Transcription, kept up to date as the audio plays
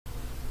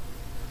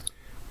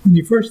When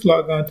you first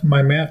log on to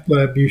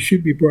MyMathLab, you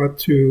should be brought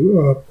to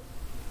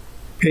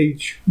a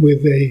page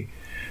with a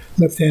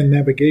left-hand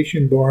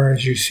navigation bar,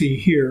 as you see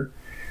here.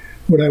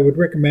 What I would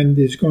recommend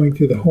is going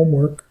to the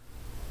homework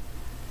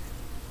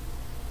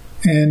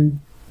and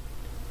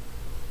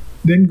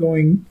then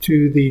going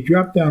to the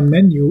drop-down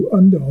menu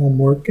under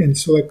homework and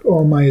select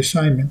all my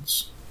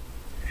assignments.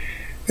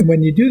 And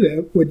when you do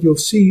that, what you'll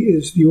see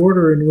is the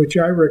order in which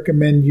I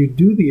recommend you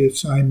do the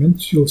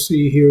assignments. You'll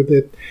see here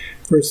that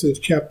first is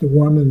Chapter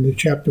 1 and the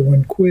Chapter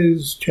 1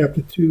 quiz,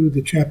 Chapter 2,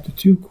 the Chapter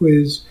 2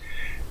 quiz,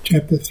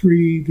 Chapter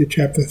 3, the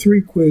Chapter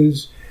 3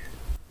 quiz,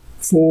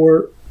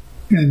 4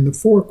 and the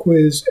 4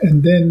 quiz,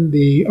 and then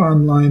the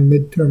online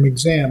midterm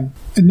exam.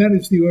 And that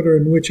is the order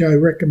in which I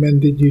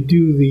recommended you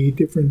do the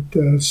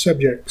different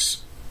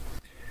subjects.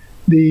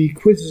 The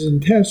quizzes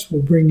and tests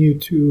will bring you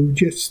to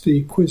just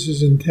the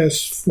quizzes and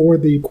tests for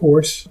the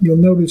course. You'll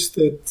notice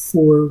that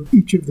for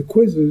each of the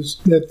quizzes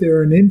that there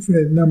are an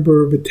infinite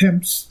number of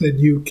attempts that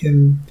you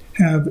can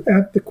have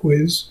at the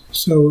quiz.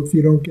 So if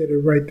you don't get it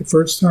right the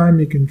first time,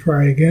 you can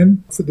try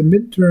again. For the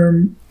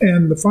midterm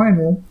and the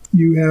final,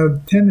 you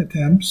have 10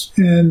 attempts,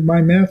 and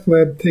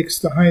MyMathLab takes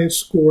the highest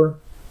score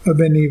of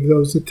any of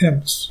those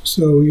attempts.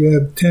 So you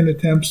have 10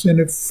 attempts, and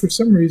if for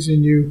some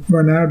reason you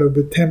run out of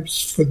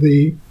attempts for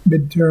the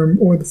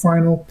midterm or the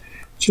final,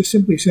 just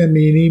simply send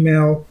me an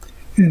email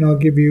and I'll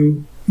give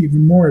you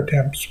even more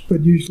attempts.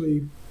 But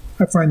usually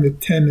I find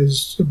that 10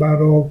 is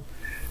about all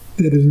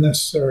that is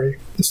necessary.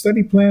 The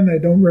study plan I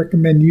don't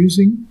recommend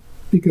using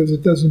because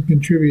it doesn't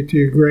contribute to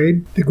your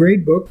grade. The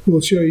grade book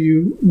will show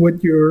you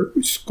what your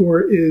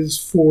score is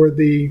for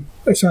the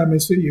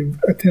assignments that you've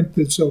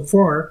attempted so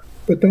far.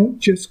 But don't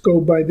just go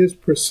by this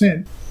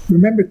percent.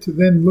 Remember to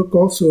then look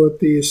also at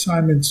the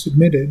assignments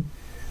submitted.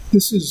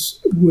 This is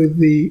with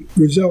the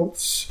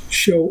results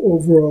show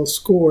overall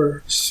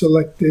score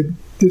selected.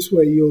 This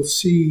way you'll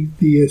see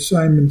the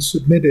assignments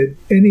submitted.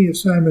 Any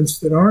assignments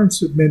that aren't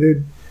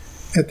submitted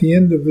at the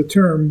end of the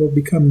term will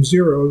become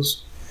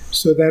zeros.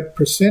 So that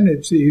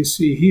percentage that you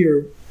see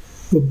here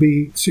will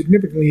be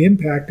significantly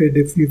impacted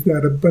if you've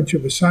got a bunch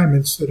of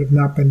assignments that have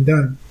not been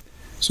done.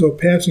 So a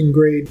passing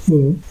grade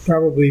will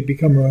probably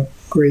become a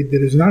grade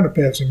that is not a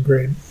passing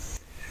grade.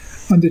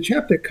 Under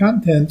chapter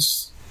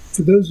contents,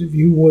 for those of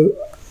you who would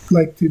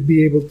like to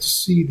be able to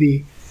see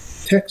the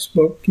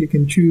textbook, you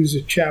can choose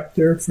a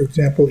chapter. For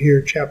example, here,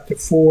 chapter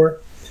 4,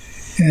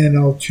 and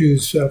I'll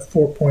choose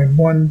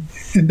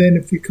 4.1. And then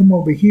if you come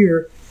over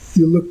here,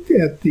 you look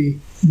at the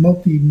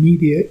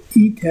multimedia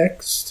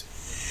e-text.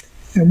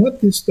 And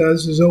what this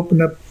does is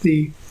open up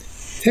the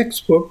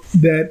textbook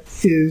that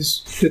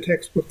is the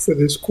textbook for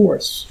this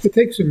course. It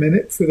takes a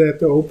minute for that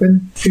to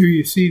open. Here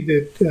you see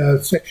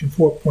that section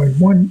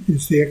 4.1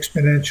 is the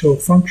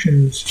exponential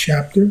functions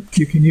chapter.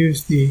 You can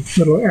use the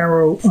little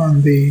arrow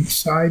on the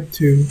side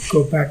to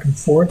go back and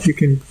forth. You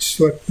can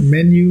select the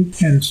menu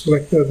and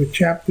select other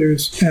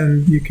chapters,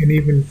 and you can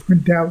even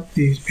print out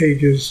these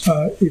pages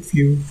if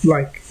you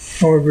like.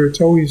 However, it's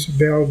always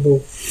available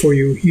for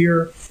you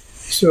here,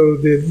 so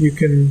that you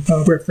can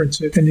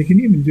reference it, and you can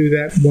even do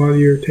that while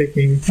you're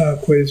taking a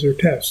quiz or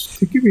test.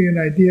 To give you an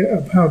idea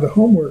of how the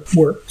homework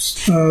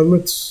works,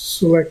 let's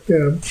select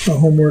a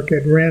homework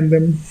at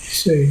random,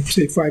 say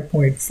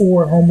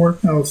 5.4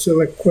 homework. I'll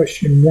select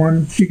question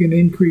 1. You can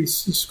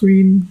increase the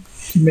screen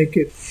to make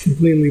it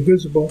completely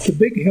visible. The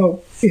big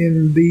help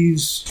in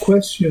these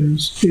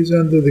questions is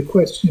under the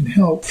question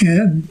help,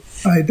 and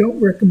I don't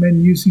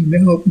recommend using the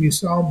help me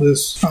solve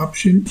this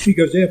option,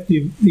 because after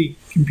the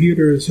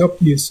computer has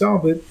helped you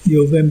solve it,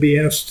 you'll then be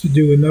asked to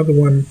do another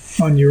one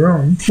on your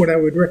own. What I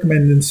would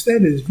recommend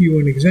instead is view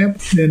an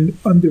example. Then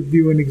under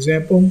view an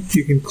example,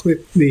 you can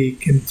click the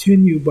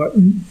continue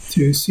button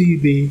to see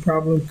the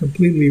problem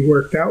completely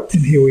worked out.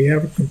 And here we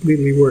have it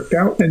completely worked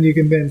out. And you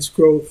can then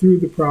scroll through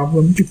the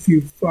problem. If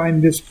you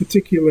find this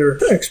particular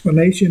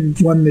explanation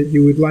one that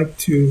you would like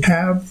to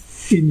have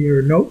in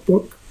your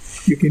notebook,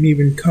 you can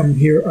even come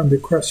here under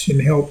question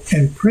help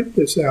and print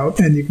this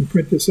out, and you can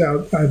print this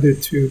out either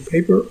to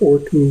paper or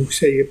to,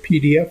 say, a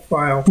PDF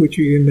file, which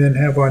you can then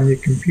have on your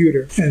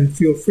computer. And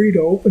feel free to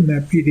open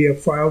that PDF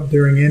file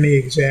during any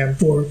exam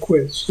or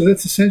quiz. So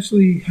that's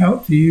essentially how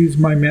to use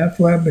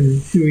MyMathLab in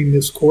doing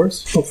this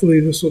course. Hopefully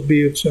this will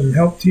be of some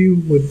help to you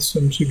with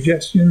some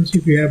suggestions.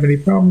 If you have any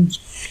problems,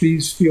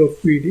 please feel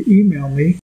free to email me.